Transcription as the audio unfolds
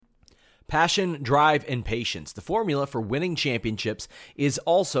Passion, drive, and patience. The formula for winning championships is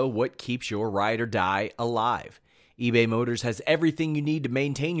also what keeps your ride or die alive. eBay Motors has everything you need to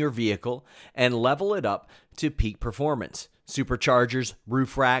maintain your vehicle and level it up to peak performance. Superchargers,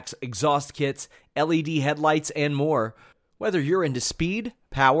 roof racks, exhaust kits, LED headlights, and more. Whether you're into speed,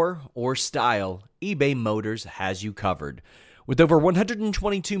 power, or style, eBay Motors has you covered. With over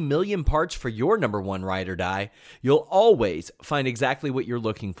 122 million parts for your number one ride or die, you'll always find exactly what you're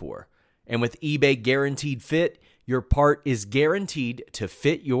looking for. And with eBay Guaranteed Fit, your part is guaranteed to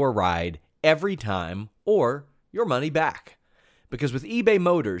fit your ride every time or your money back. Because with eBay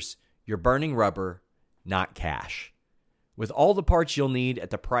Motors, you're burning rubber, not cash. With all the parts you'll need at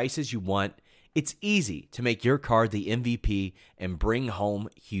the prices you want, it's easy to make your car the MVP and bring home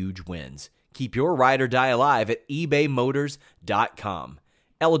huge wins. Keep your ride or die alive at ebaymotors.com.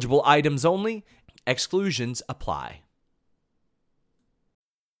 Eligible items only. Exclusions apply.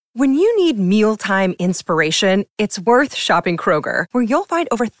 When you need mealtime inspiration, it's worth shopping Kroger, where you'll find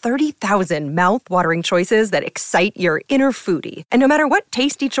over 30,000 mouth-watering choices that excite your inner foodie. And no matter what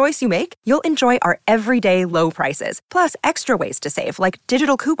tasty choice you make, you'll enjoy our everyday low prices, plus extra ways to save, like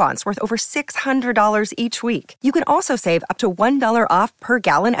digital coupons worth over $600 each week. You can also save up to $1 off per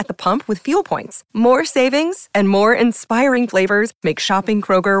gallon at the pump with fuel points. More savings and more inspiring flavors make shopping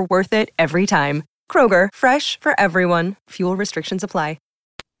Kroger worth it every time. Kroger, fresh for everyone. Fuel restrictions apply.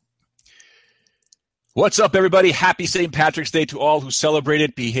 What's up, everybody? Happy St. Patrick's Day to all who celebrate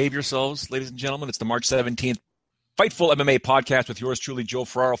it. Behave yourselves, ladies and gentlemen. It's the March 17th Fightful MMA podcast with yours truly, Joe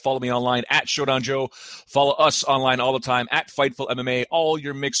Ferraro. Follow me online at Showdown Joe. Follow us online all the time at Fightful MMA. All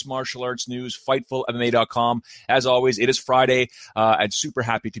your mixed martial arts news, FightfulMMA.com. As always, it is Friday. I'm super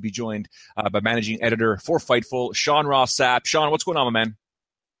happy to be joined by managing editor for Fightful, Sean Ross Sapp. Sean, what's going on, my man?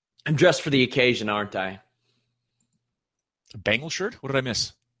 I'm dressed for the occasion, aren't I? A Bengal shirt? What did I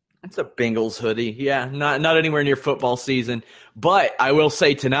miss? It's a Bengals hoodie. Yeah, not anywhere near football season. But I will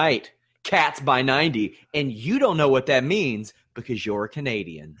say tonight, Cats by 90. And you don't know what that means because you're a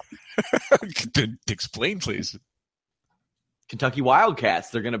Canadian. Explain, please. Kentucky Wildcats.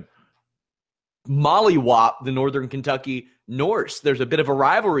 They're going to mollywop the Northern Kentucky Norse. There's a bit of a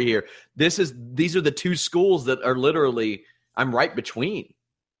rivalry here. These are the two schools that are literally I'm right between.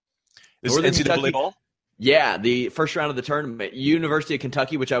 This is NCAA ball? Yeah, the first round of the tournament. University of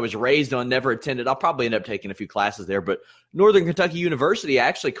Kentucky, which I was raised on, never attended. I'll probably end up taking a few classes there. But Northern Kentucky University, I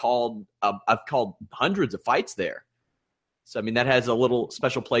actually I've called hundreds of fights there. So, I mean, that has a little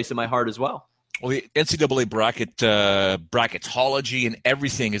special place in my heart as well. Well, the NCAA bracketology and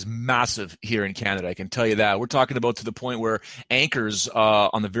everything is massive here in Canada. I can tell you that. We're talking about to the point where anchors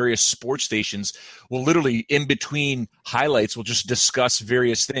on the various sports stations will literally, in between highlights, will just discuss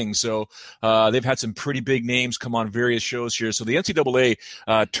various things. So they've had some pretty big names come on various shows here. So the NCAA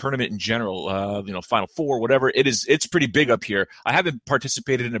tournament in general, Final Four, whatever, it's pretty big up here. I haven't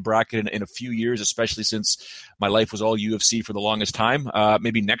participated in a bracket in a few years, especially since my life was all UFC for the longest time.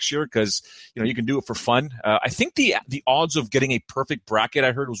 Maybe next year because you can do it for fun. I think the odds of getting a perfect bracket,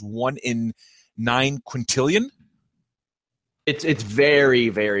 I heard, was 1 in 9 quintillion. It's very,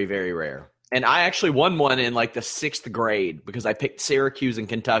 very, very rare. And I actually won one in like the 6th grade because I picked Syracuse and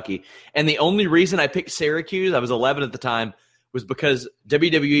Kentucky. And the only reason I picked Syracuse, I was 11 at the time, was because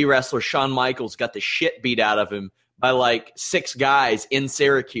WWE wrestler Shawn Michaels got the shit beat out of him by like 6 guys in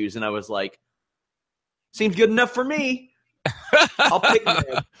Syracuse. And I was like, seems good enough for me. I'll pick them.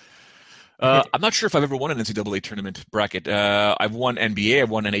 I'm not sure if I've ever won an NCAA tournament bracket. I've won NBA,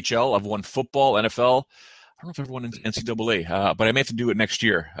 I've won NHL, I've won football, NFL. I don't know if I've ever won NCAA, but I may have to do it next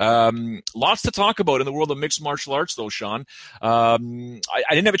year. Lots to talk about in the world of mixed martial arts, though, Sean. I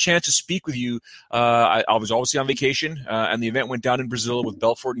didn't have a chance to speak with you. I was obviously on vacation, and the event went down in Brazil with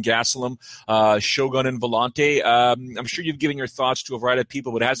Belfort and Gastelum, Shogun and Volante. I'm sure you've given your thoughts to a variety of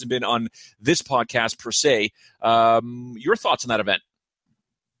people, but it hasn't been on this podcast per se. Your thoughts on that event?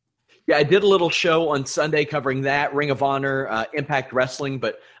 Yeah, I did a little show on Sunday covering that, Ring of Honor, Impact Wrestling,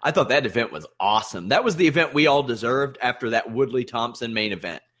 but I thought that event was awesome. That was the event we all deserved after that Woodley-Thompson main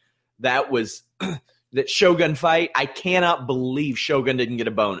event. That was that Shogun fight. I cannot believe Shogun didn't get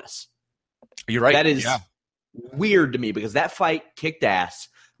a bonus. You're right. That is weird to me because that fight kicked ass.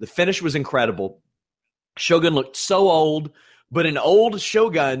 The finish was incredible. Shogun looked so old, but an old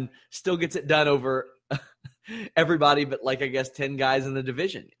Shogun still gets it done over everybody but like I guess 10 guys in the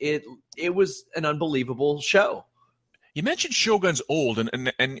division. It was an unbelievable show. You mentioned Shogun's old,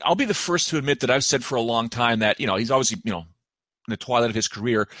 and I'll be the first to admit that I've said for a long time that he's obviously in the twilight of his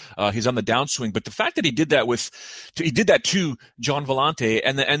career. He's on the downswing, but the fact that he did that to John Vellante,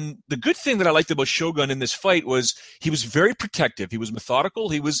 and the good thing that I liked about Shogun in this fight was he was very protective. He was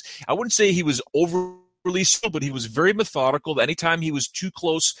methodical. I wouldn't say he was overly slow, but he was very methodical. Anytime he was too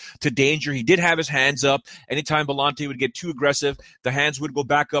close to danger, he did have his hands up. Anytime Vellante would get too aggressive, the hands would go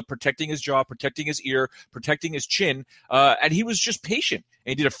back up, protecting his jaw, protecting his ear, protecting his chin, and he was just patient.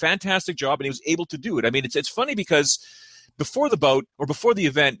 And he did a fantastic job, and he was able to do it. I mean, it's funny because before the bout or before the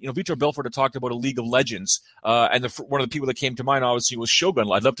event, Vitor Belfort had talked about a League of Legends, and one of the people that came to mind obviously was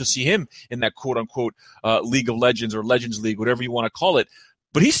Shogun. I'd love to see him in that quote-unquote League of Legends or Legends League, whatever you want to call it.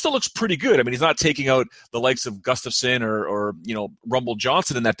 But he still looks pretty good. I mean, he's not taking out the likes of Gustafsson or Rumble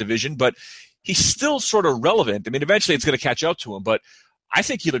Johnson in that division, but he's still sort of relevant. I mean, eventually it's going to catch up to him, but I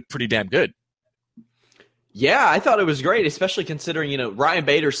think he looked pretty damn good. Yeah, I thought it was great, especially considering, Ryan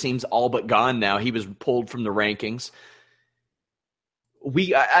Bader seems all but gone now. He was pulled from the rankings.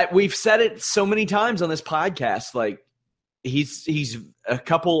 We've said it so many times on this podcast. Like he's a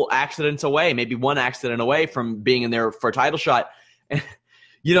couple accidents away, maybe one accident away from being in there for a title shot. And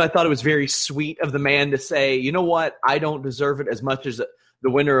I thought it was very sweet of the man to say, you know what, I don't deserve it as much as the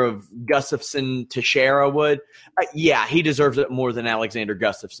winner of Gustafsson Teixeira would. Yeah, he deserves it more than Alexander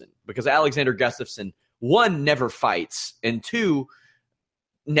Gustafsson, because Alexander Gustafsson, one, never fights, and two,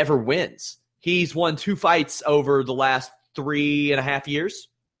 never wins. He's won 2 fights over the last 3.5 years.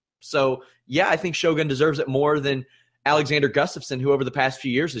 So, yeah, I think Shogun deserves it more than Alexander Gustafsson, who over the past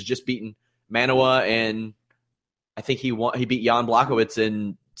few years has just beaten Manoa, and I think he beat Jan Blachowicz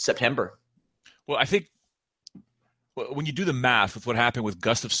in September. Well, I think when you do the math with what happened with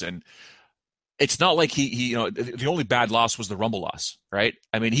Gustafsson, it's not like he the only bad loss was the Rumble loss, right?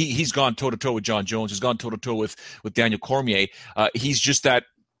 I mean, he's gone toe-to-toe with John Jones. He's gone toe-to-toe with Daniel Cormier. He's just that,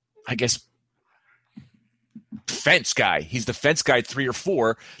 I guess, fence guy. He's the fence guy 3 or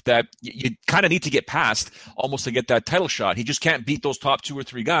 4 that you kind of need to get past almost to get that title shot. He just can't beat those top 2 or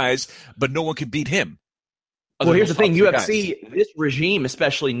 3 guys, but no one can beat him. Well, here's the thing. UFC, this regime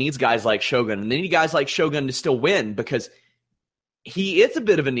especially needs guys like Shogun, and they need guys like Shogun to still win, because he is a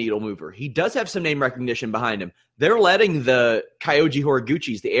bit of a needle mover. He does have some name recognition behind him. They're letting the Kyoji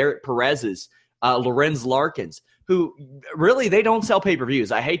Horiguchis, the Eric Perez's, Lorenz Larkins, who really, they don't sell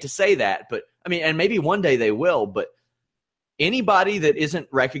pay-per-views. I hate to say that, but I mean, and maybe one day they will, but anybody that isn't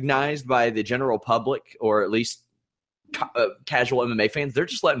recognized by the general public, or at least casual MMA fans, they're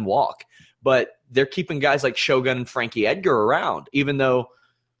just letting walk. But they're keeping guys like Shogun and Frankie Edgar around, even though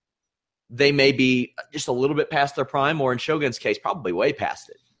they may be just a little bit past their prime, or in Shogun's case, probably way past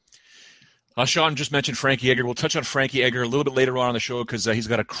it. Sean just mentioned Frankie Edgar. We'll touch on Frankie Edgar a little bit later on the show, because he's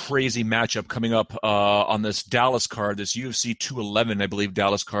got a crazy matchup coming up on this Dallas card, this UFC 211, I believe,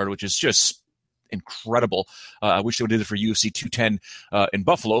 Dallas card, which is just incredible. I wish they would have did it for UFC 210 in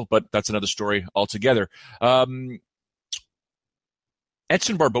Buffalo, but that's another story altogether. Edson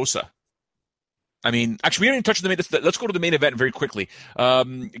Barbosa. I mean, actually, we didn't even touch on the main. Let's go to the main event very quickly.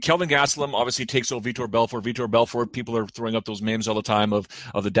 Kelvin Gastelum obviously takes over Vitor Belfort. Vitor Belfort, people are throwing up those memes all the time of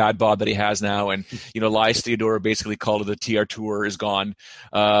the dad bod that he has now. And, Elias Theodorou basically called it the TR Tour is gone.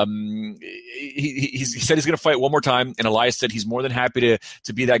 He said he's going to fight one more time. And Elias said he's more than happy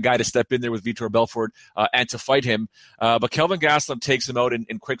to be that guy to step in there with Vitor Belfort and to fight him. But Kelvin Gastelum takes him out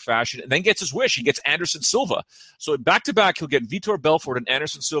in quick fashion and then gets his wish. He gets Anderson Silva. So back-to-back, he'll get Vitor Belfort and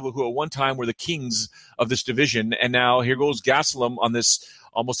Anderson Silva, who at one time were the kings of this division, and now here goes Gastelum on this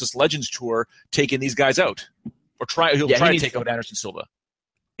Legends tour, taking these guys out, or he'll try to take out Anderson Silva.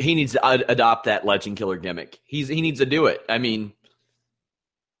 He needs to adopt that Legend Killer gimmick. He needs to do it. I mean,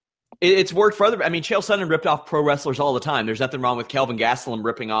 it's worked for other. I mean, Chael Sonnen ripped off pro wrestlers all the time. There's nothing wrong with Kelvin Gastelum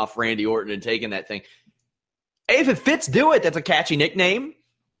ripping off Randy Orton and taking that thing. If it fits, do it. That's a catchy nickname,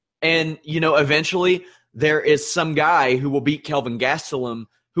 and eventually there is some guy who will beat Kelvin Gastelum,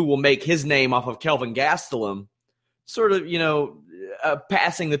 who will make his name off of Kelvin Gastelum, sort of,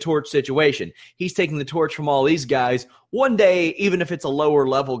 passing the torch situation. He's taking the torch from all these guys. One day, even if it's a lower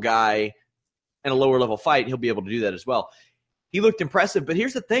level guy and a lower level fight, he'll be able to do that as well. He looked impressive, but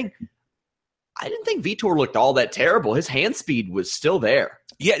here's the thing. I didn't think Vitor looked all that terrible. His hand speed was still there.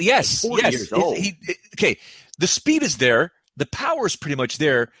 Yeah, yes. 40 years old. Okay, the speed is there. The power is pretty much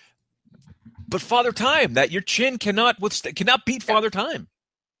there. But Father Time, that your chin cannot beat Father Time.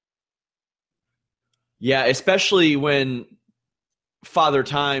 Yeah, especially when Father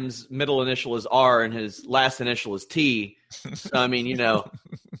Time's middle initial is R and his last initial is T. So, I mean,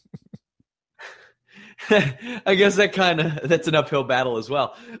 I guess that's an uphill battle as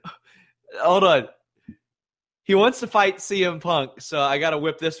well. Hold on. He wants to fight CM Punk, so I got to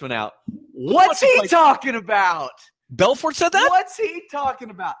whip this one out. What's he talking about? Belfort said that? What's he talking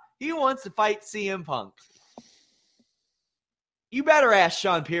about? He wants to fight CM Punk. You better ask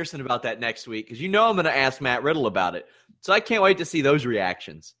Sean Pearson about that next week because you know I'm going to ask Matt Riddle about it. So I can't wait to see those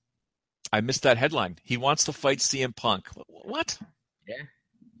reactions. I missed that headline. He wants to fight CM Punk. What?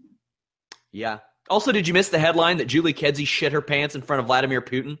 Yeah. Also, did you miss the headline that Julie Kedzie shit her pants in front of Vladimir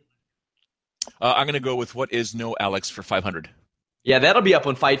Putin? I'm going to go with what is no Alex for 500. Yeah, that'll be up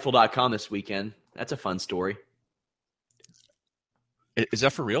on Fightful.com this weekend. That's a fun story. Is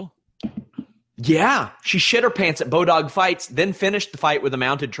that for real? Yeah. She shit her pants at Bodog Fights, then finished the fight with a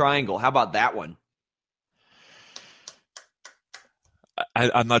mounted triangle. How about that one?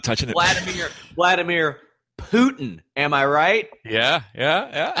 I'm not touching it. Vladimir Putin. Am I right? Yeah.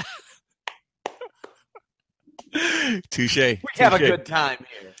 Touche. We have a good time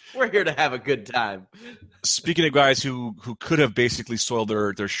here. We're here to have a good time. Speaking of guys who could have basically soiled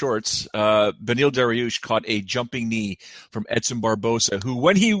their shorts, Beneil Dariush caught a jumping knee from Edson Barboza, who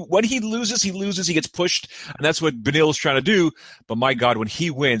when he loses, he gets pushed, and that's what Beneil is trying to do. But my God, when he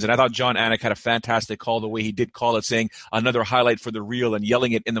wins, and I thought John Anik had a fantastic call the way he did call it, saying another highlight for the reel and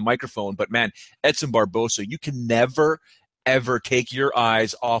yelling it in the microphone. But man, Edson Barboza, you can never ever take your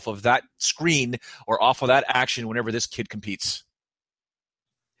eyes off of that screen or off of that action whenever this kid competes.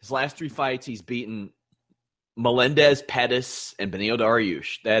 His last 3 fights, he's beaten Melendez, Pettis, and Beneil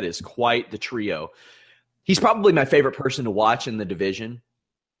Dariush. That is quite the trio. He's probably my favorite person to watch in the division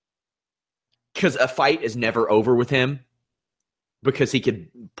because a fight is never over with him because he could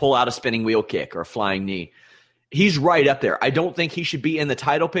pull out a spinning wheel kick or a flying knee. He's right up there. I don't think he should be in the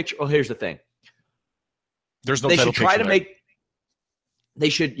title picture. Well, here's the thing. There's no title picture. They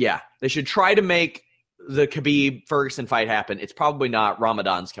should try to make the Khabib Ferguson fight happen. It's probably not.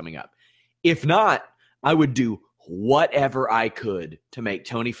 Ramadan's coming up. If not, I would do whatever I could to make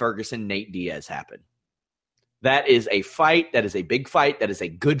Tony Ferguson, Nate Diaz happen. That is a fight. That is a big fight. That is a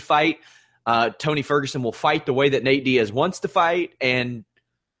good fight. Tony Ferguson will fight the way that Nate Diaz wants to fight, and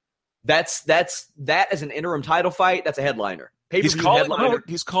that as an interim title fight, that's a headliner. He's calling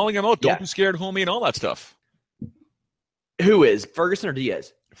him out. Don't be scared, homie, and all that stuff. Who is? Ferguson or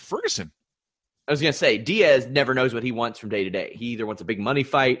Diaz? Ferguson. I was going to say, Diaz never knows what he wants from day to day. He either wants a big money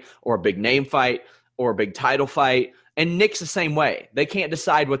fight or a big name fight or a big title fight. And Nick's the same way. They can't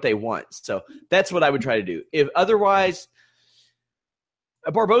decide what they want. So that's what I would try to do. If otherwise,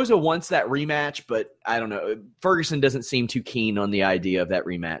 Barboza wants that rematch, but I don't know. Ferguson doesn't seem too keen on the idea of that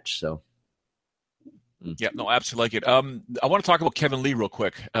rematch. So. Yeah, no, absolutely like it. I want to talk about Kevin Lee real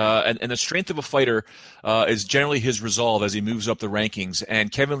quick. And the strength of a fighter is generally his resolve as he moves up the rankings.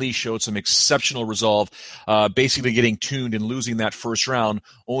 And Kevin Lee showed some exceptional resolve, basically getting tuned and losing that first round,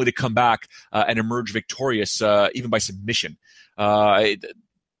 only to come back and emerge victorious, even by submission.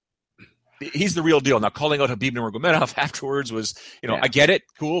 He's the real deal. Now, calling out Khabib Nurmagomedov afterwards was, I get it,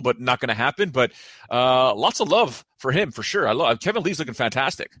 cool, but not going to happen. But lots of love for him, for sure. Kevin Lee's looking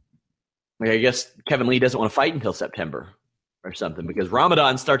fantastic. I guess Kevin Lee doesn't want to fight until September or something because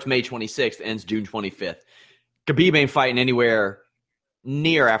Ramadan starts May 26th, ends June 25th. Khabib ain't fighting anywhere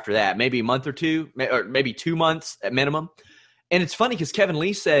near after that, maybe a month or two, or maybe 2 months at minimum. And it's funny because Kevin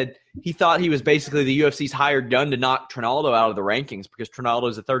Lee said he thought he was basically the UFC's hired gun to knock Trinaldo out of the rankings because Trinaldo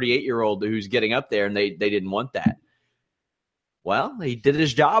is a 38-year-old who's getting up there, and they didn't want that. Well, he did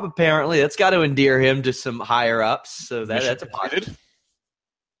his job, apparently. That's got to endear him to some higher-ups, so that's a positive.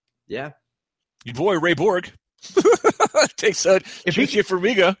 Yeah. Your boy Ray Borg takes out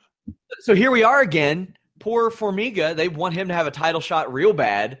Formiga. So here we are again. Poor Formiga. They want him to have a title shot real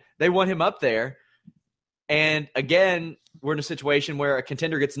bad. They want him up there. And again, we're in a situation where a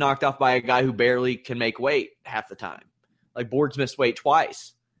contender gets knocked off by a guy who barely can make weight half the time. Like Borg's missed weight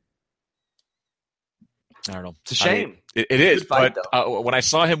twice. I don't know. It's a shame. It is. Fight, but when I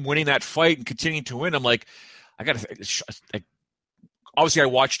saw him winning that fight and continuing to win, I'm like, I got to – obviously, I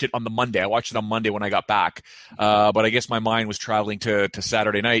watched it on the Monday. I watched it on Monday when I got back. But I guess my mind was traveling to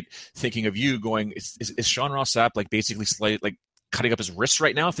Saturday night, thinking of you going, is Sean Ross Sapp like basically cutting up his wrists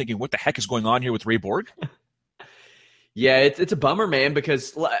right now, thinking, what the heck is going on here with Ray Borg? Yeah, it's a bummer, man,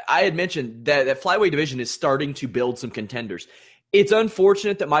 because I had mentioned that flyweight division is starting to build some contenders. It's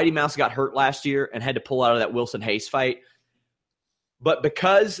unfortunate that Mighty Mouse got hurt last year and had to pull out of that Wilson Hayes fight. But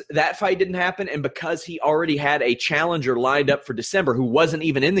because that fight didn't happen and because he already had a challenger lined up for December who wasn't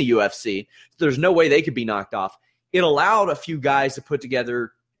even in the UFC, there's no way they could be knocked off. It allowed a few guys to put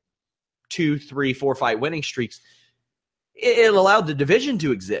together 2, 3, 4 fight winning streaks. It allowed the division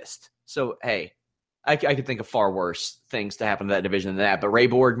to exist. So, hey, I could think of far worse things to happen to that division than that. But Ray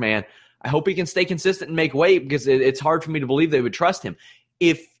Borg, man, I hope he can stay consistent and make weight because it's hard for me to believe they would trust him.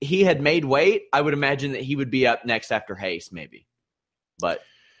 if he had made weight, I would imagine that he would be up next after Hayes, maybe. But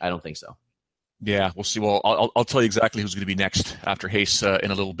I don't think so. Yeah, we'll see. Well, I'll tell you exactly who's going to be next after Hayes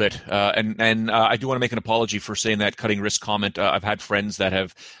in a little bit. And I do want to make an apology for saying that cutting wrist comment. I've had friends that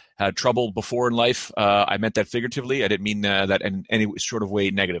have had trouble before in life. I meant that figuratively. I didn't mean that in any sort of way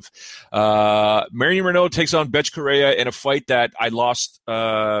negative. Marion Renault takes on Bethe Correia in a fight that I lost,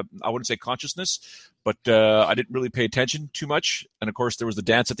 I wouldn't say consciousness, but I didn't really pay attention too much. And, of course, there was the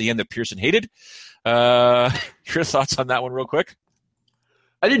dance at the end that Pearson hated. Your thoughts on that one real quick?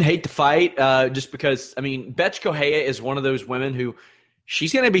 I didn't hate the fight just because, I mean, Bethe Correia is one of those women who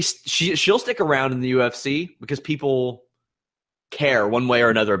she'll stick around in the UFC because people care one way or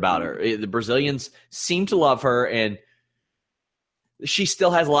another about her. The Brazilians seem to love her, and she still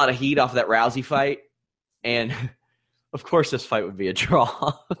has a lot of heat off of that Rousey fight. And, of course, this fight would be a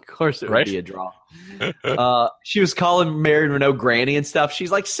draw. Of course it would be a draw. She was calling Marion Renault granny and stuff.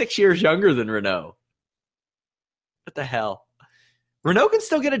 She's like 6 years younger than Renault. What the hell? Renault can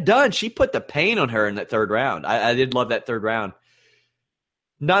still get it done. She put the pain on her in that third round. I did love that third round.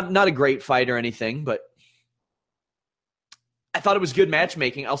 Not a great fight or anything, but I thought it was good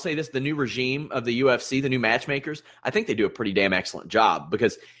matchmaking. I'll say this, the new regime of the UFC, the new matchmakers, I think they do a pretty damn excellent job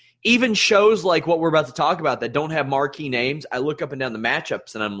because even shows like what we're about to talk about that don't have marquee names, I look up and down the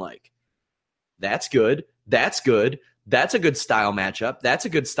matchups and I'm like, that's good. That's good. That's a good style matchup. That's a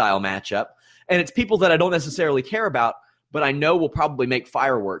good style matchup. And it's people that I don't necessarily care about, but I know will probably make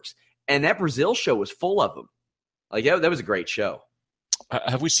fireworks. And that Brazil show was full of them. Like, that was a great show.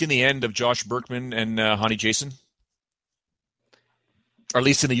 Have we seen the end of Josh Berkman and Hani Jason? Or at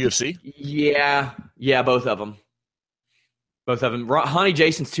least in the UFC? Yeah, both of them. Both of them. Hani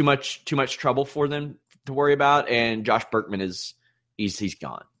Jason's too much trouble for them to worry about, and Josh Berkman he's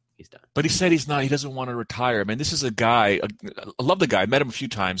gone. He's done. But he said he doesn't want to retire. I mean, this is a guy, I love the guy. I met him a few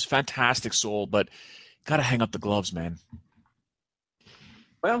times. Fantastic soul, but got to hang up the gloves, man.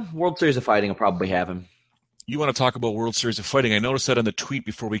 Well, World Series of Fighting will probably have him. You want to talk about World Series of Fighting? I noticed that on the tweet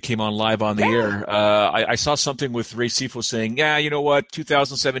before we came on live on the air. I saw something with Ray Sifo saying, yeah, you know what?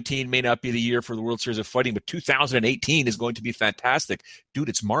 2017 may not be the year for the World Series of Fighting, but 2018 is going to be fantastic. Dude,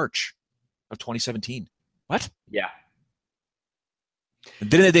 it's March of 2017. What? Yeah.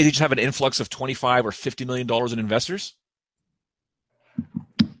 Didn't they just have an influx of $25 or $50 million in investors?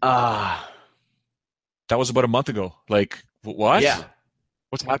 That was about a month ago. Like, what? Yeah.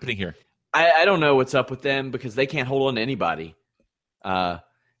 What's happening here? I don't know what's up with them because they can't hold on to anybody. And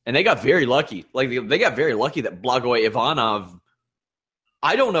they got very lucky. Like, they got very lucky that Blagoy Ivanov,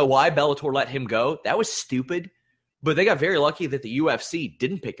 I don't know why Bellator let him go. That was stupid. But they got very lucky that the UFC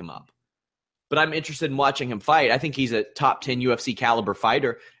didn't pick him up. But I'm interested in watching him fight. I think he's a top 10 UFC caliber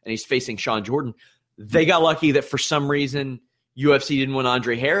fighter, and he's facing Sean Jordan. They got lucky that for some reason UFC didn't want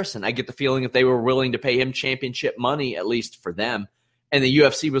Andre Harrison. I get the feeling that they were willing to pay him championship money, at least for them. And the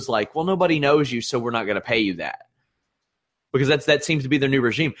UFC was like, well, nobody knows you, so we're not going to pay you that. Because that seems to be their new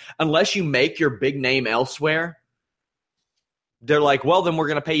regime. Unless you make your big name elsewhere, they're like, well, then we're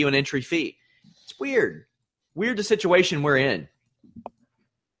going to pay you an entry fee. It's weird. Weird the situation we're in.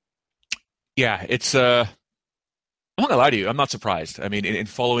 Yeah, it's I'm not going to lie to you. I'm not surprised. I mean, in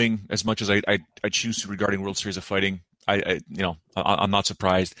following as much as I choose to regarding World Series of Fighting, I'm not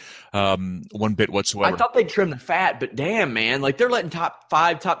surprised one bit whatsoever. I thought they'd trim the fat, but damn, man, like they're letting top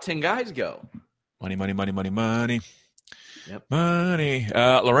 5, top 10 guys go. Money. Yep. Money.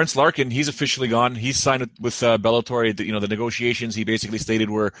 Lawrence Larkin, he's officially gone. He's signed with Bellator. The negotiations he basically stated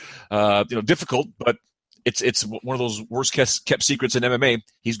were difficult, but it's one of those worst kept secrets in MMA.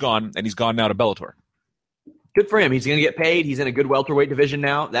 He's gone, and he's gone now to Bellator. Good for him. He's going to get paid. He's in a good welterweight division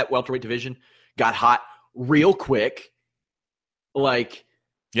now. That welterweight division got hot real quick. Like,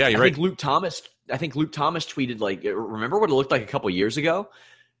 yeah, you're right. I think Luke Thomas tweeted, like, remember what it looked like a couple years ago?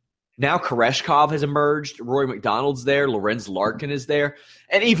 Now Koreshkov has emerged. Rory McDonald's there. Lorenz Larkin is there.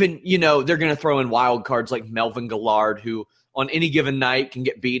 And even, they're going to throw in wild cards like Melvin Gillard, who on any given night can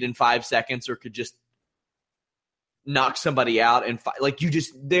get beat in 5 seconds or could just knock somebody out and fight. Like,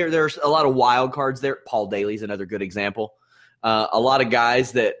 there's a lot of wild cards there. Paul Daly's another good example. A lot of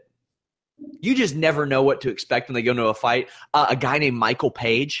guys that you just never know what to expect when they go into a fight. A guy named Michael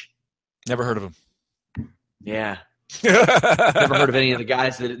Page. Never heard of him. Yeah. Never heard of any of the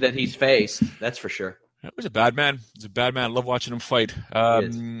guys that he's faced. That's for sure. He's a bad man. He's a bad man. I love watching him fight.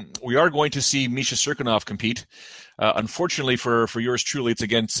 We are going to see Misha Cirkunov compete. Unfortunately for yours truly, it's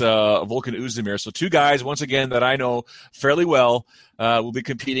against Volkan Oezdemir. So two guys, once again, that I know fairly well will be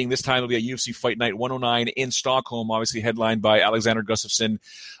competing. This time it'll be at UFC Fight Night 109 in Stockholm, obviously headlined by Alexander Gustafsson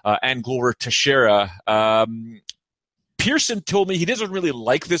and Glover Teixeira. Pearson told me he doesn't really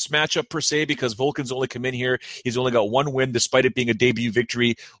like this matchup per se because Volkan's only come in here. He's only got one win despite it being a debut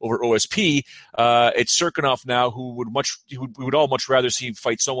victory over OSP. It's Cirkunov now who would all much rather see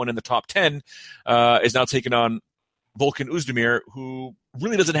fight someone in the top 10 is now taking on Volkan Oezdemir, who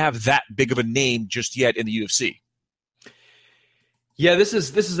really doesn't have that big of a name just yet in the UFC. Yeah, this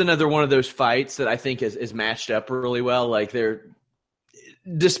is another one of those fights that I think is matched up really well. Like they're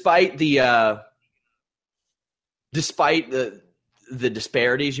despite the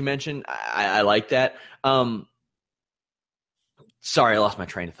disparities you mentioned, I like that. Sorry, I lost my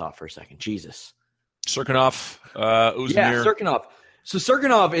train of thought for a second. Jesus. Cirkunov, Oezdemir. Yeah, Cirkunov. So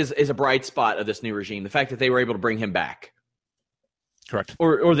Cirkunov is a bright spot of this new regime. The fact that they were able to bring him back. Correct.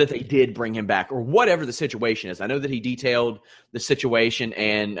 Or that they did bring him back, or whatever the situation is. I know that he detailed the situation,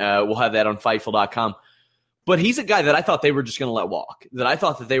 and we'll have that on Fightful.com. But he's a guy that I thought they were just going to let walk, that I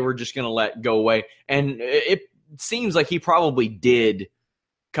thought that they were just going to let go away. And it seems like he probably did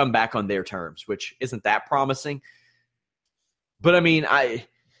come back on their terms, which isn't that promising. But, I mean,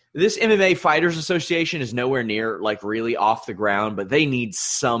 this MMA Fighters Association is nowhere near, like, really off the ground, but they need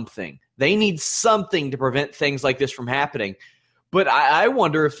something. They need something to prevent things like this from happening. But I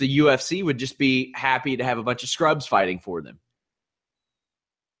wonder if the UFC would just be happy to have a bunch of scrubs fighting for them.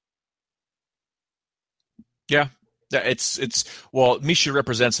 Yeah, well, Misha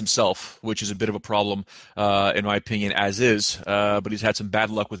represents himself, which is a bit of a problem, in my opinion, as is. But he's had some bad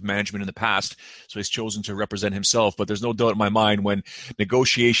luck with management in the past, so he's chosen to represent himself. But there's no doubt in my mind when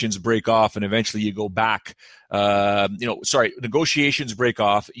negotiations break off and eventually you go back. Negotiations break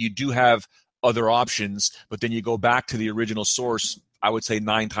off. You do have other options, but then you go back to the original source. I would say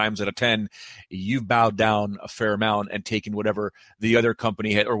 9 times out of 10, you've bowed down a fair amount and taken whatever the other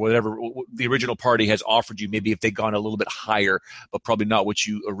company had, or whatever the original party has offered you. Maybe if they'd gone a little bit higher, but probably not what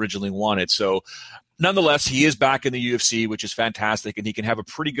you originally wanted. So nonetheless, he is back in the UFC, which is fantastic, and he can have a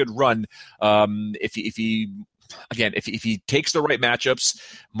pretty good run if he takes the right matchups,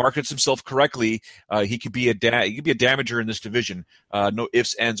 markets himself correctly. He could be a damager in this division. No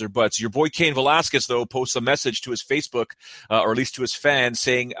ifs, ands, or buts. Your boy Cain Velasquez, though, posts a message to his Facebook, or at least to his fans,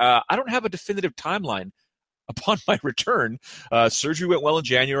 saying, "I don't have a definitive timeline upon my return. Surgery went well in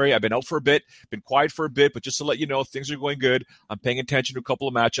January. I've been out for a bit, been quiet for a bit, but just to let you know, things are going good. I'm paying attention to a couple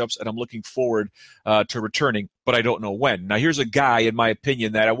of matchups, and I'm looking forward to returning, but I don't know when." Now, here's a guy, in my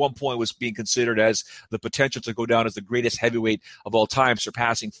opinion, that at one point was being considered as the potential to go down as the greatest heavyweight of all time,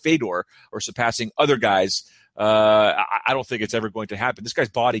 surpassing Fedor or surpassing other guys. I don't think it's ever going to happen. This guy's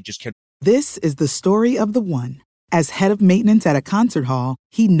body just can't. This is the story of the one. As head of maintenance at a concert hall,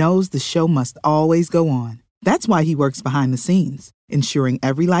 he knows the show must always go on. That's why he works behind the scenes, ensuring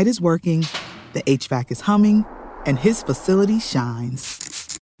every light is working, the HVAC is humming, and his facility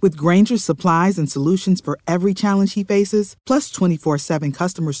shines. With Grainger's supplies and solutions for every challenge he faces, plus 24/7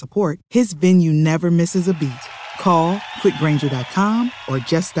 customer support, his venue never misses a beat. Call quickgrainger.com or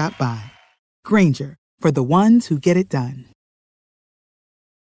just stop by. Grainger, for the ones who get it done.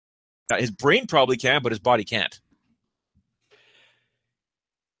 His brain probably can, but his body can't.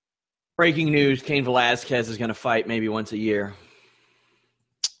 Breaking news, Cain Velasquez is going to fight maybe once a year.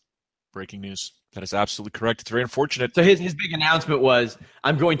 Breaking news. That is absolutely correct. It's very unfortunate. So his big announcement was,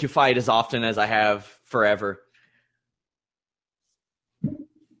 I'm going to fight as often as I have forever.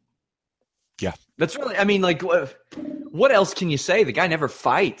 Yeah. That's really, I mean, like, what else can you say? The guy never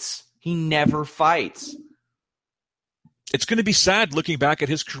fights. He never fights. It's going to be sad looking back at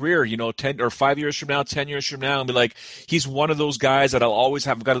his career, 10 or 5 years from now, 10 years from now, and be like, he's one of those guys that I'll always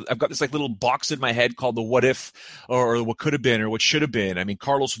have. I've got this like little box in my head called the what if, or what could have been, or what should have been. I mean,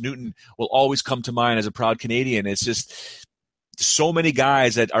 Carlos Newton will always come to mind as a proud Canadian. It's just so many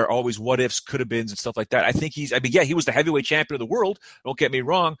guys that are always what ifs, could have beens, and stuff like that. I think he was the heavyweight champion of the world. Don't get me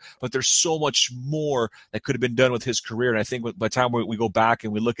wrong, but there's so much more that could have been done with his career. And I think by the time we go back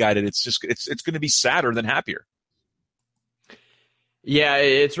and we look at it, it's going to be sadder than happier. Yeah,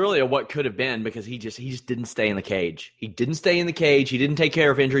 it's really a what could have been, because he just didn't stay in the cage. He didn't stay in the cage. He didn't take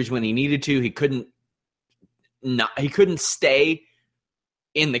care of injuries when he needed to. He couldn't stay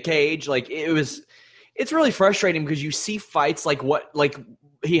in the cage. Like, it's really frustrating because you see fights like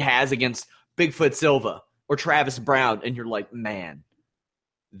he has against Bigfoot Silva or Travis Brown, and you're like, man,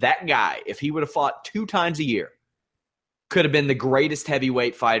 that guy, if he would have fought 2 times a year, could have been the greatest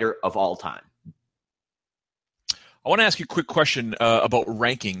heavyweight fighter of all time. I want to ask you a quick question about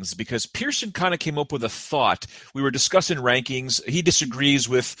rankings, because Pearson kind of came up with a thought. We were discussing rankings. He disagrees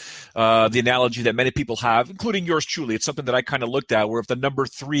with the analogy that many people have, including yours truly. It's something that I kind of looked at, where if the number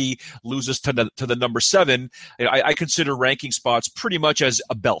 3 loses to the number 7, I consider ranking spots pretty much as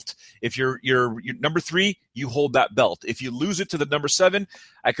a belt. If you're number 3, you hold that belt. If you lose it to the number 7,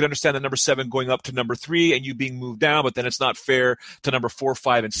 I could understand the number 7 going up to number 3 and you being moved down, but then it's not fair to number 4,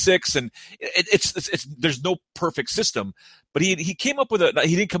 5, and 6. And it's there's no perfect system. But he came up with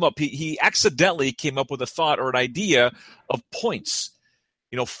he accidentally came up with a thought or an idea of points.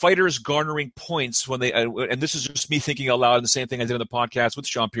 Fighters garnering points when they, and this is just me thinking out loud, and the same thing I did on the podcast with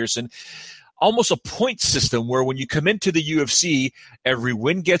Sean Pearson, almost a point system where when you come into the UFC, every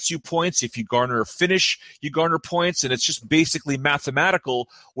win gets you points. If you garner a finish, you garner points, and it's just basically mathematical,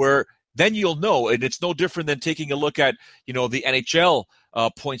 where then you'll know. And it's no different than taking a look at, the NHL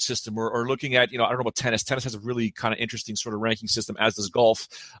point system, or looking at, I don't know about tennis. Tennis has a really kind of interesting sort of ranking system, as does golf.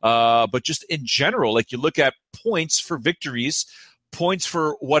 But just in general, like, you look at points for victories, points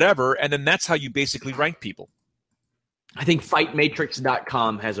for whatever, and then that's how you basically rank people. I think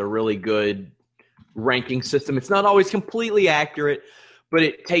FightMatrix.com has a really good ranking system. It's not always completely accurate, but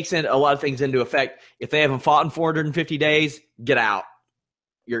it takes in a lot of things into effect. If they haven't fought in 450 days, get out.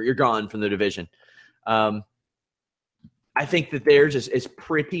 You're gone from the division. I think that theirs is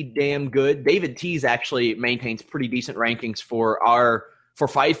pretty damn good. David Tees actually maintains pretty decent rankings for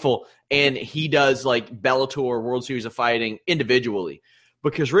Fightful, and he does like Bellator, World Series of Fighting individually,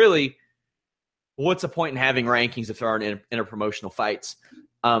 because really, what's the point in having rankings if there aren't interpromotional fights?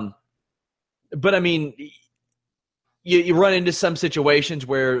 But I mean, you run into some situations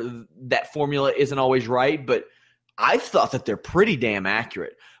where that formula isn't always right, but I've thought that they're pretty damn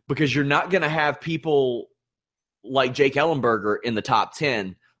accurate, because you're not going to have people like Jake Ellenberger in the top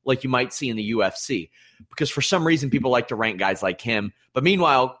 10 like you might see in the UFC, because for some reason people like to rank guys like him. But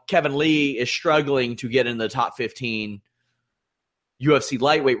meanwhile, Kevin Lee is struggling to get in the top 15 UFC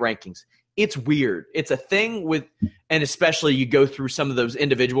lightweight rankings. It's weird. It's a thing with, and especially you go through some of those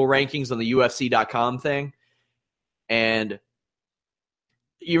individual rankings on the UFC.com thing, and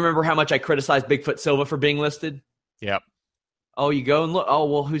you remember how much I criticized Bigfoot Silva for being listed? Yep. Oh, you go and look. Oh,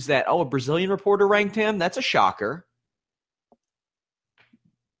 well, who's that? Oh, a Brazilian reporter ranked him? That's a shocker.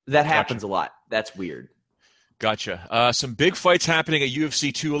 That happens a lot. That's weird. Gotcha. Some big fights happening at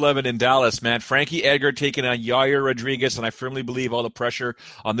UFC 211 in Dallas, man. Frankie Edgar taking on Yair Rodriguez, and I firmly believe all the pressure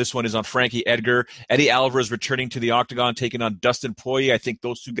on this one is on Frankie Edgar. Eddie Alvarez returning to the octagon, taking on Dustin Poirier. I think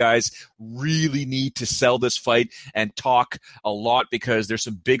those two guys really need to sell this fight and talk a lot, because there's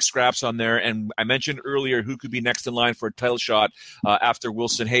some big scraps on there. And I mentioned earlier who could be next in line for a title shot after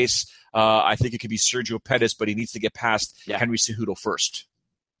Wilson Hayes. I think it could be Sergio Pettis, but he needs to get past Henry Cejudo first.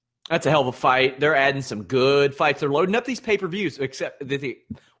 That's a hell of a fight. They're adding some good fights. They're loading up these pay-per-views,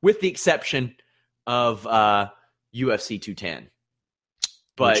 with the exception of UFC 210.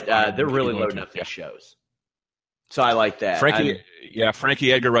 But they're really loading up these shows. So I like that.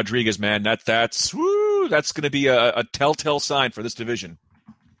 Frankie Edgar Rodriguez, man. That's going to be a telltale sign for this division.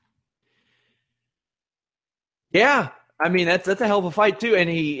 Yeah, I mean that's a hell of a fight too. And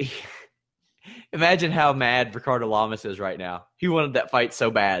he imagine how mad Ricardo Lamas is right now. He wanted that fight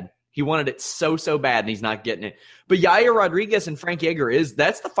so bad. He wanted it so bad, and he's not getting it. But Yair Rodriguez and Frankie Edgar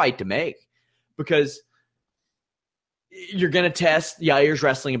that's the fight to make, because you're going to test Yair's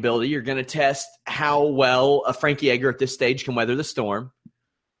wrestling ability. You're going to test how well a Frankie Edgar at this stage can weather the storm.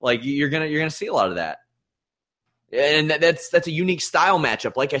 Like you're going to see a lot of that, and that's a unique style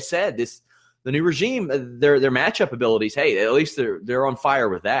matchup. Like I said, the new regime, their matchup abilities. Hey, at least they're on fire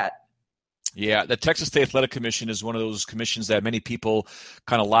with that. Yeah, the Texas State Athletic Commission is one of those commissions that many people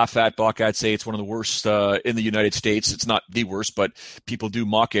kind of laugh at. Buck, I'd say it's one of the worst in the United States. It's not the worst, but people do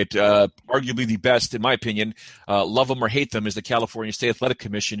mock it. Arguably the best, in my opinion, love them or hate them, is the California State Athletic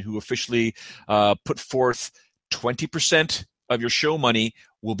Commission, who officially put forth 20% of your show money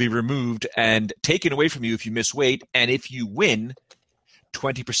will be removed and taken away from you if you miss weight. And if you win,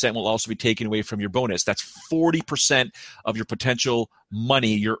 20% will also be taken away from your bonus. That's 40% of your potential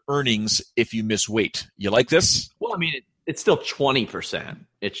money, your earnings, if you miss weight. You like this? Well, I mean, it's still 20%.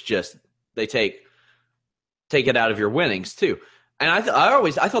 It's just they take it out of your winnings too. And I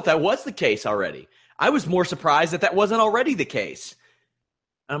thought that was the case already. I was more surprised that wasn't already the case.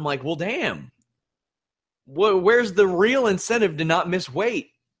 And I'm like, well, damn. Where's the real incentive to not miss weight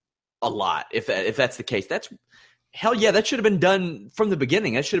a lot? If that's the case, hell yeah, that should have been done from the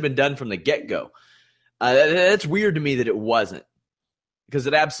beginning. That should have been done from the get-go. That's weird to me that it wasn't, because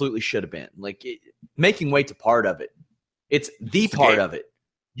it absolutely should have been. Like, making weight's a part of it. It's the part of it.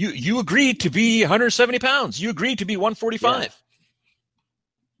 You agreed to be 170 pounds. You agreed to be 145. Yeah.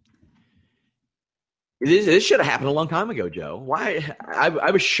 This should have happened a long time ago, Joe. Why? I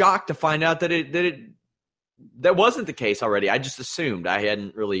was shocked to find out that wasn't the case already. I just assumed. I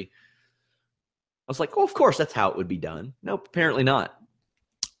hadn't really. I was like, oh, of course, that's how it would be done. Nope, apparently not.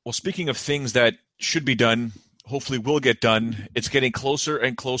 Well, speaking of things that should be done, hopefully will get done, it's getting closer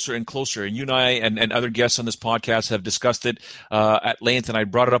and closer and closer. And you and I and other guests on this podcast have discussed it at length. And I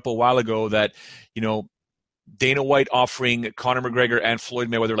brought it up a while ago that, Dana White offering Conor McGregor and Floyd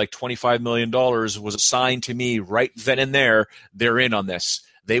Mayweather like $25 million was a sign to me right then and there. They're in on this.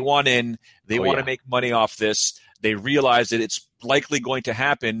 They want in. They want to make money off this. They realize that it's likely going to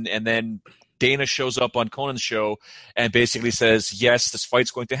happen. And then Dana shows up on Conan's show and basically says, yes, this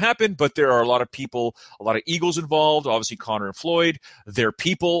fight's going to happen, but there are a lot of people, a lot of egos involved. Obviously, Conor and Floyd. Their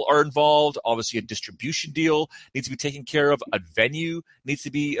people are involved. Obviously, a distribution deal needs to be taken care of. A venue needs to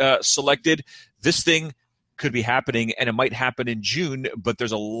be selected. This thing could be happening, and it might happen in June, but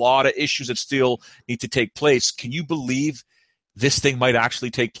there's a lot of issues that still need to take place. Can you believe this thing might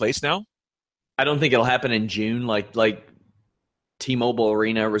actually take place now? I don't think it'll happen in June, like T-Mobile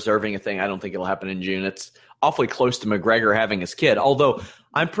Arena reserving a thing. I don't think it'll happen in June. It's awfully close to McGregor having his kid, although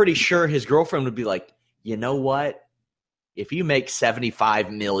I'm pretty sure his girlfriend would be like, you know what? If you make $75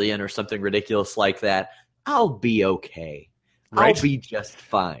 million or something ridiculous like that, I'll be okay. Right. I'll be just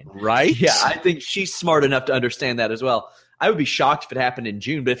fine. Right? Yeah, I think she's smart enough to understand that as well. I would be shocked if it happened in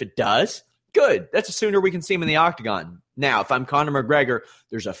June, but if it does, good. That's the sooner we can see him in the octagon. Now, if I'm Conor McGregor,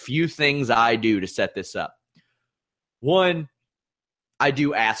 there's a few things I do to set this up. One, I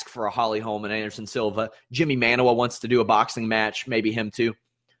do ask for a Holly Holm and Anderson Silva. Jimmy Manuwa wants to do a boxing match, maybe him too.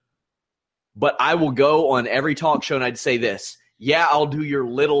 But I will go on every talk show and I'd say this. Yeah, I'll do your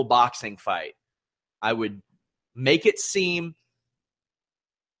little boxing fight. I would make it seem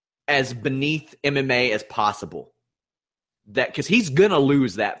as beneath MMA as possible. That because he's going to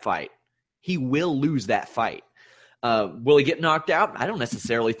lose that fight. He will lose that fight. Will he get knocked out? I don't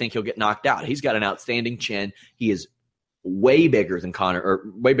necessarily think he'll get knocked out. He's got an outstanding chin. He is way bigger than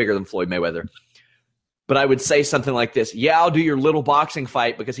way bigger than Floyd Mayweather. But I would say something like this. Yeah, I'll do your little boxing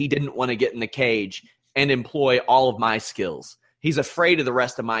fight because he didn't want to get in the cage and employ all of my skills. He's afraid of the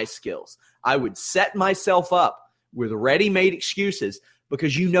rest of my skills. I would set myself up with ready-made excuses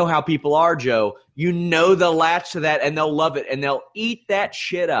because you know how people are, Joe. You know they'll latch to that and they'll love it and they'll eat that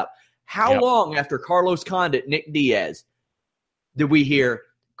shit up. How long after Carlos Condit, Nick Diaz, did we hear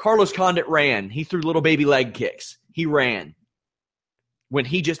Carlos Condit ran? He threw little baby leg kicks. He ran when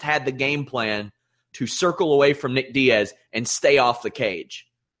he just had the game plan to circle away from Nick Diaz and stay off the cage.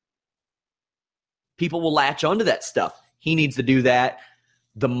 People will latch onto that stuff. He needs to do that.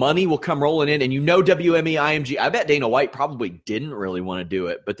 The money will come rolling in, and WME IMG, I bet Dana White probably didn't really want to do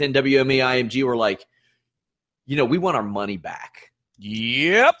it, but then WME IMG were like, we want our money back.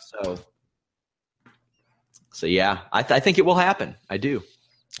 Yep. So yeah, I think it will happen. I do.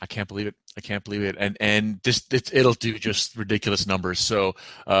 I can't believe it. And this it'll do just ridiculous numbers. So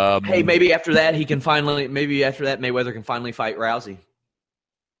hey, maybe after that Mayweather can finally fight Rousey.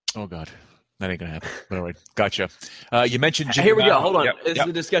 Oh God. That ain't gonna happen. But all right, gotcha. You mentioned Jimmy. Here we go. Hold on. Yep. This is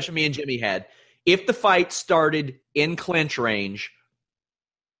the discussion me and Jimmy had. If the fight started in clinch range,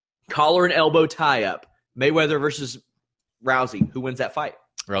 collar and elbow tie up, Mayweather versus Rousey, who wins that fight?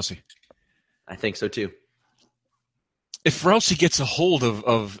 Rousey. I think so too. If Rousey gets a hold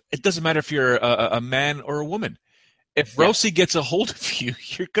of it, doesn't matter if you're a man or a woman. If Rousey gets a hold of you,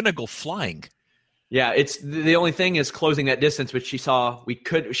 you're gonna go flying. Yeah, it's the only thing is closing that distance, which she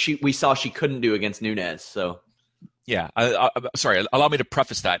couldn't do against Nunes. So, yeah, sorry. Allow me to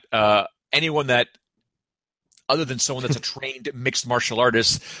preface that. Anyone that, other than someone that's a trained mixed martial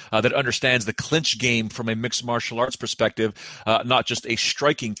artist that understands the clinch game from a mixed martial arts perspective, not just a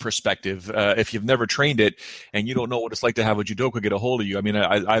striking perspective. If you've never trained it and you don't know what it's like to have a judoka get a hold of you. I mean,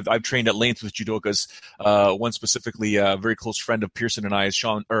 I've trained at length with judokas. One specifically, a very close friend of Pearson and I is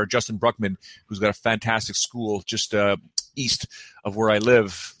Justin Bruckman, who's got a fantastic school just east of where I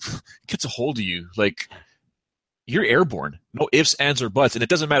live. Gets a hold of you like you're airborne. No ifs, ands, or buts, and it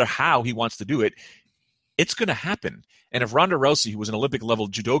doesn't matter how he wants to do it. It's going to happen. And if Ronda Rousey, who was an Olympic-level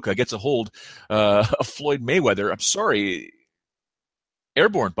judoka, gets a hold of Floyd Mayweather, I'm sorry,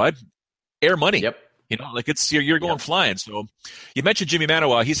 airborne, bud. Air money. Yep. You're going flying. So you mentioned Jimmy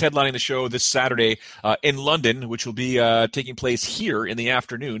Manuwa. He's headlining the show this Saturday in London, which will be taking place here in the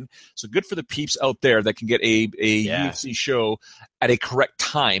afternoon. So good for the peeps out there that can get a UFC show at a correct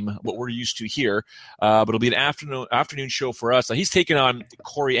time, what we're used to here. But it'll be an afternoon show for us. He's taking on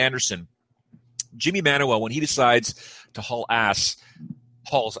Corey Anderson. Jimmy Manuwa, when he decides to haul ass,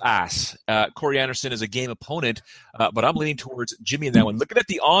 hauls ass. Corey Anderson is a game opponent, but I'm leaning towards Jimmy in that one. Looking at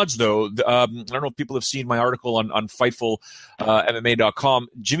the odds, though, I don't know if people have seen my article on Fightful MMA.com.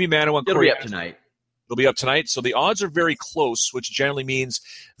 Jimmy Manuwa. It'll be up tonight. It'll be up tonight. So the odds are very close, which generally means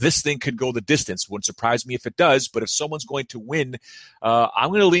this thing could go the distance. Wouldn't surprise me if it does, but if someone's going to win, I'm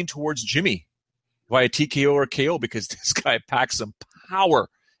going to lean towards Jimmy via TKO or KO because this guy packs some power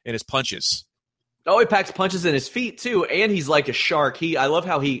in his punches. Oh, he packs punches in his feet, too, and he's like a shark. I love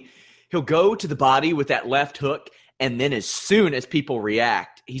how he'll go to the body with that left hook, and then as soon as people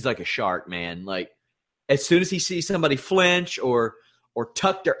react, he's like a shark, man. Like, as soon as he sees somebody flinch or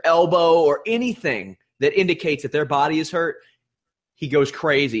tuck their elbow or anything that indicates that their body is hurt, he goes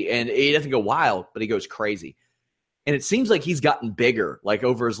crazy. And he doesn't go wild, but he goes crazy. And it seems like he's gotten bigger, like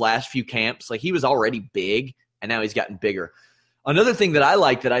over his last few camps. Like he was already big, and now he's gotten bigger. Another thing that I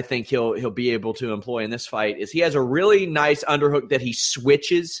like that I think he'll be able to employ in this fight is he has a really nice underhook that he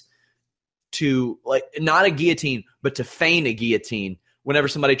switches to, like, not a guillotine, but to feign a guillotine whenever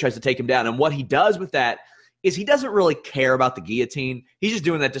somebody tries to take him down. And what he does with that is he doesn't really care about the guillotine. He's just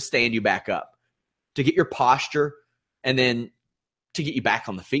doing that to stand you back up, to get your posture, and then to get you back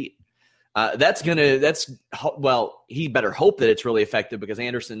on the feet. He better hope that it's really effective because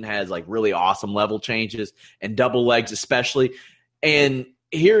Anderson has like really awesome level changes and double legs especially. And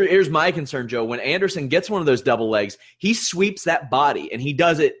here's my concern, Joe. When Anderson gets one of those double legs, he sweeps that body, and he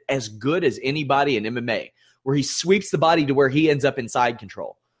does it as good as anybody in MMA, where he sweeps the body to where he ends up in side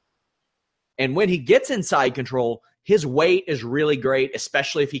control. And when he gets in side control, his weight is really great,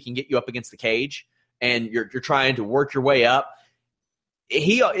 especially if he can get you up against the cage and you're trying to work your way up.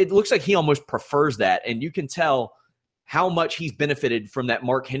 It looks like he almost prefers that, and you can tell how much he's benefited from that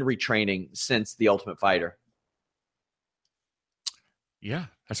Mark Henry training since The Ultimate Fighter. Yeah,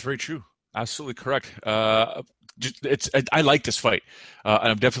 that's very true. Absolutely correct. I like this fight,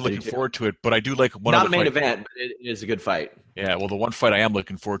 and I'm definitely looking forward to it. But I do like one not other a main fight. event, but it is a good fight. Yeah, well, the one fight I am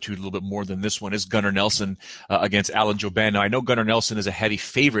looking forward to a little bit more than this one is Gunnar Nelson against Alan Jouban. Now, I know Gunnar Nelson is a heavy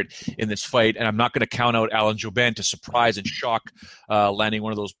favorite in this fight, and I'm not going to count out Alan Jouban to surprise and shock landing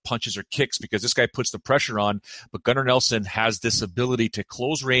one of those punches or kicks because this guy puts the pressure on. But Gunnar Nelson has this ability to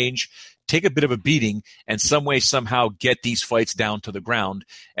close range, take a bit of a beating, and some way, somehow get these fights down to the ground.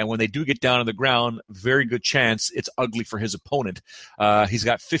 And when they do get down to the ground, very good chance it's ugly for his opponent. He's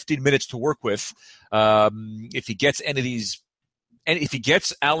got 15 minutes to work with. If he gets any of these, and if he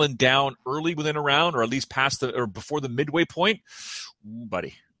gets Allen down early within a round, or at least past or before the midway point,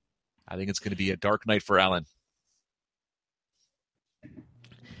 buddy, I think it's going to be a dark night for Allen.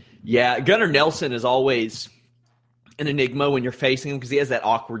 Yeah, Gunnar Nelson is always an enigma when you're facing him because he has that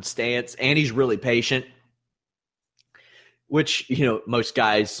awkward stance and he's really patient, which, most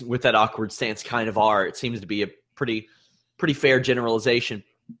guys with that awkward stance kind of are. It seems to be a pretty fair generalization.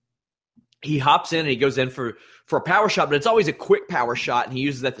 He hops in and he goes in for a power shot, but it's always a quick power shot, and he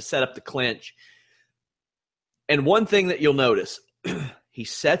uses that to set up the clinch. And one thing that you'll notice, he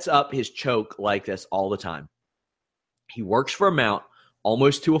sets up his choke like this all the time. He works for a mount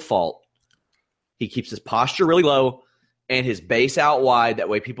almost to a fault. He keeps his posture really low and his base out wide. That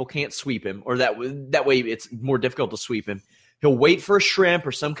way people can't sweep him, or that way it's more difficult to sweep him. He'll wait for a shrimp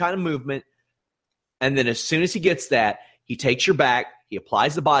or some kind of movement, and then as soon as he gets that, he takes your back, he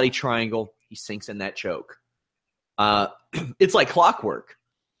applies the body triangle, he sinks in that choke. It's like clockwork.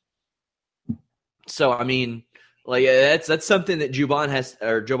 So, I mean, like that's something that Jouban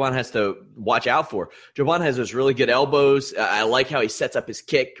has to watch out for. Jouban has those really good elbows. I like how he sets up his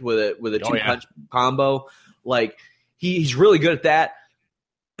kick with a two-punch combo. Like, he's really good at that.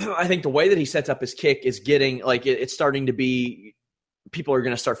 I think the way that he sets up his kick is getting, like, it's starting to be – people are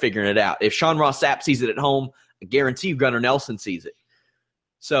going to start figuring it out. If Sean Ross Sapp sees it at home, I guarantee you Gunnar Nelson sees it.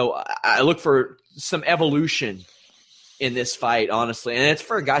 So I look for some evolution in this fight, honestly. And it's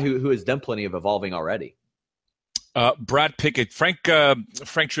for a guy who has done plenty of evolving already. Brad Pickett. Frank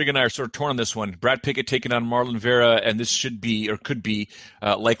Trigg and I are sort of torn on this one. Brad Pickett taking on Marlon Vera, and this should be, or could be,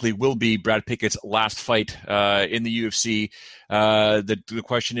 likely will be Brad Pickett's last fight in the UFC. The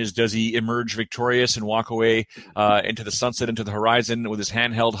question is, does he emerge victorious and walk away into the sunset, into the horizon with his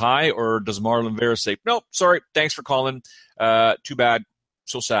hand held high, or does Marlon Vera say, nope, sorry, thanks for calling, too bad,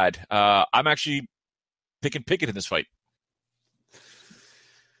 so sad. I'm actually picking Pickett in this fight.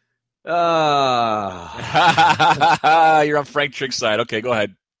 You're on Frank Trigg's side. Okay, go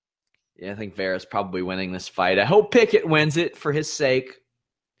ahead. Yeah, I think Vera's probably winning this fight. I hope Pickett wins it for his sake.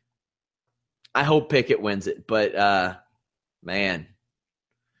 I hope Pickett wins it, but man,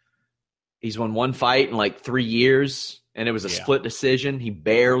 he's won one fight in like 3 years, and it was a split decision. He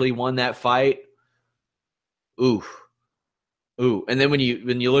barely won that fight. Oof. Ooh, and then when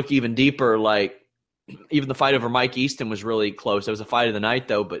you look even deeper, like even the fight over Mike Easton was really close. It was a fight of the night,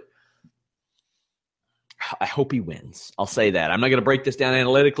 though, but I hope he wins. I'll say that. I'm not going to break this down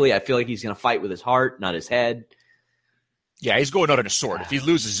analytically. I feel like he's going to fight with his heart, not his head. Yeah, he's going out in a sword. If he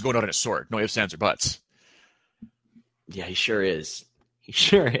loses, he's going out in a sword. No ifs, ands, or buts. Yeah, he sure is. He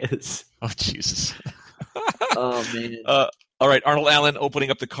sure is. Oh, Jesus. Oh, man. All right, Arnold Allen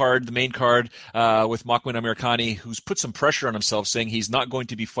opening up the main card, with Makwan Amirkhani, who's put some pressure on himself, saying he's not going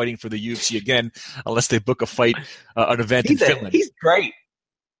to be fighting for the UFC again unless they book a fight, an event in Finland. He's great.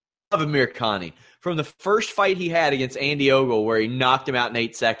 I love Amirkhani. From the first fight he had against Andy Ogle, where he knocked him out in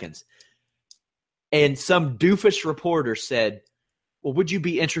 8 seconds, and some doofus reporter said, well, would you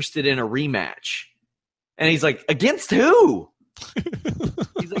be interested in a rematch? And he's like, against who?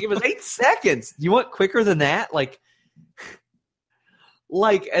 He's like, it was 8 seconds. You want quicker than that? Like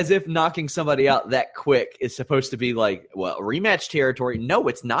as if knocking somebody out that quick is supposed to be like, well, rematch territory. No,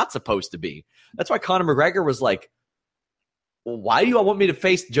 it's not supposed to be. That's why Conor McGregor was like, well, why do you all want me to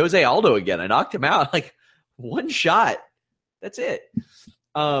face Jose Aldo again? I knocked him out. Like, one shot. That's it.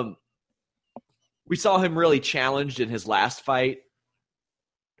 We saw him really challenged in his last fight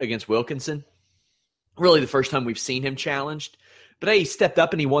against Wilkinson. Really the first time we've seen him challenged. But hey, he stepped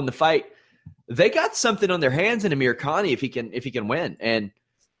up and he won the fight. They got something on their hands in Amirkhani if he can win. And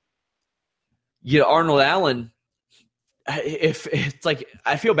Arnold Allen, if it's like,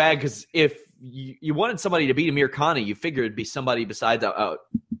 I feel bad because if you wanted somebody to beat Amirkhani, you figured it'd be somebody besides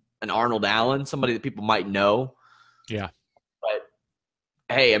an Arnold Allen, somebody that people might know. Yeah.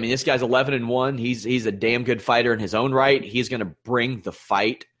 But hey, I mean, this guy's 11-1. He's a damn good fighter in his own right. He's going to bring the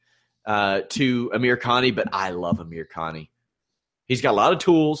fight to Amirkhani, but I love Amirkhani. He's got a lot of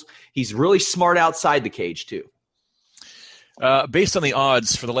tools. He's really smart outside the cage, too. Based on the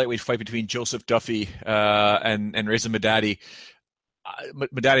odds for the lightweight fight between Joseph Duffy and Reza Madadi,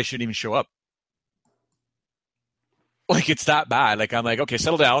 Madadi shouldn't even show up. Like, it's that bad. Like, I'm like, okay,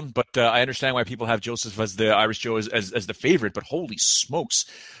 settle down. But I understand why people have Joseph as the Irish Joe as the favorite. But holy smokes,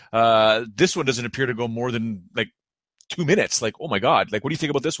 this one doesn't appear to go more than like 2 minutes. Like, oh my God. Like, what do you think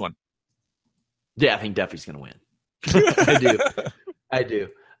about this one? Yeah, I think Duffy's going to win. I do.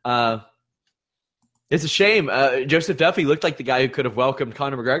 It's a shame. Joseph Duffy looked like the guy who could have welcomed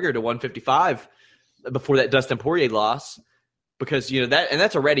Conor McGregor to 155 before that Dustin Poirier loss, because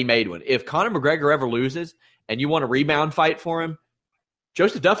that's a ready-made one. If Conor McGregor ever loses and you want a rebound fight for him,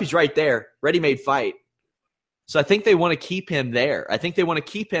 Joseph Duffy's right there, ready-made fight. So I think they want to keep him there. I think they want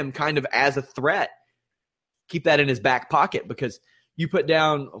to keep him kind of as a threat, keep that in his back pocket, because you put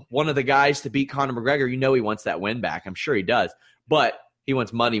down one of the guys to beat Conor McGregor, he wants that win back. I'm sure he does, but he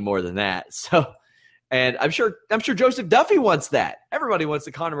wants money more than that. So, and I'm sure Joseph Duffy wants that. Everybody wants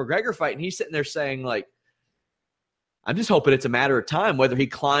the Conor McGregor fight, and he's sitting there saying, like, I'm just hoping it's a matter of time whether he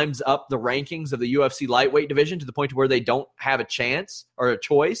climbs up the rankings of the UFC lightweight division to the point to where they don't have a chance or a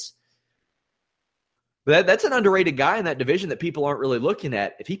choice. But that's an underrated guy in that division that people aren't really looking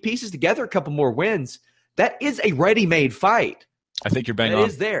at. If he pieces together a couple more wins, that is a ready-made fight. I think you're bang on. It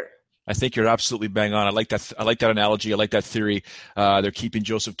is there. I think you're absolutely bang on. I like that. I like that analogy. I like that theory. They're keeping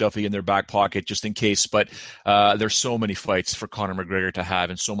Joseph Duffy in their back pocket just in case. But there's so many fights for Conor McGregor to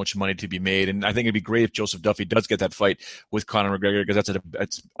have and so much money to be made. And I think it'd be great if Joseph Duffy does get that fight with Conor McGregor, because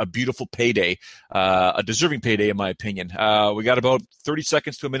that's a beautiful payday, a deserving payday in my opinion. We got about 30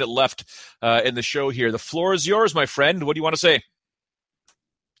 seconds to a minute left in the show here. The floor is yours, my friend. What do you want to say?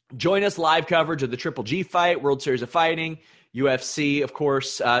 Join us, live coverage of the Triple G fight, World Series of Fighting, UFC, of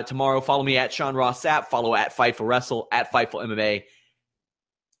course, tomorrow. Follow me at Sean Ross Sapp. Follow at Fightful Wrestle, at Fightful MMA,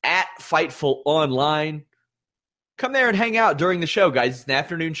 at Fightful Online. Come there and hang out during the show, guys. It's an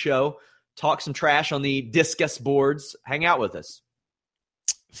afternoon show. Talk some trash on the discus boards. Hang out with us.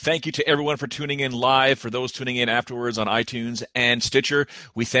 Thank you to everyone for tuning in live. For those tuning in afterwards on iTunes and Stitcher,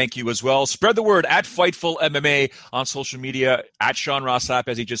 we thank you as well. Spread the word at Fightful MMA on social media, at Sean Ross Sapp,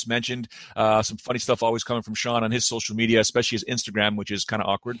 as he just mentioned. Some funny stuff always coming from Sean on his social media, especially his Instagram, which is kind of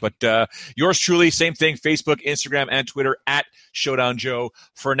awkward. But yours truly, same thing, Facebook, Instagram, and Twitter, at Showdown Joe.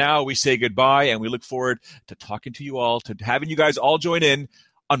 For now, we say goodbye, and we look forward to talking to you all, to having you guys all join in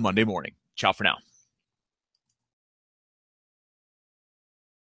on Monday morning. Ciao for now.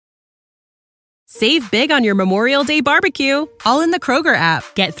 Save big on your Memorial Day barbecue, all in the Kroger app.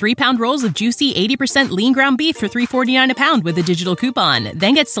 Get 3-pound rolls of juicy 80% lean ground beef for $3.49 a pound with a digital coupon.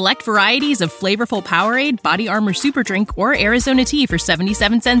 Then get select varieties of flavorful Powerade, Body Armor Super Drink, or Arizona tea for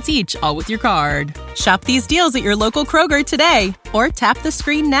 77 cents each, all with your card. Shop these deals at your local Kroger today, or tap the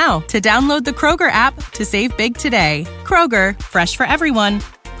screen now to download the Kroger app to save big today. Kroger, fresh for everyone.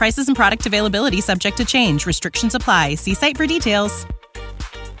 Prices and product availability subject to change. Restrictions apply. See site for details.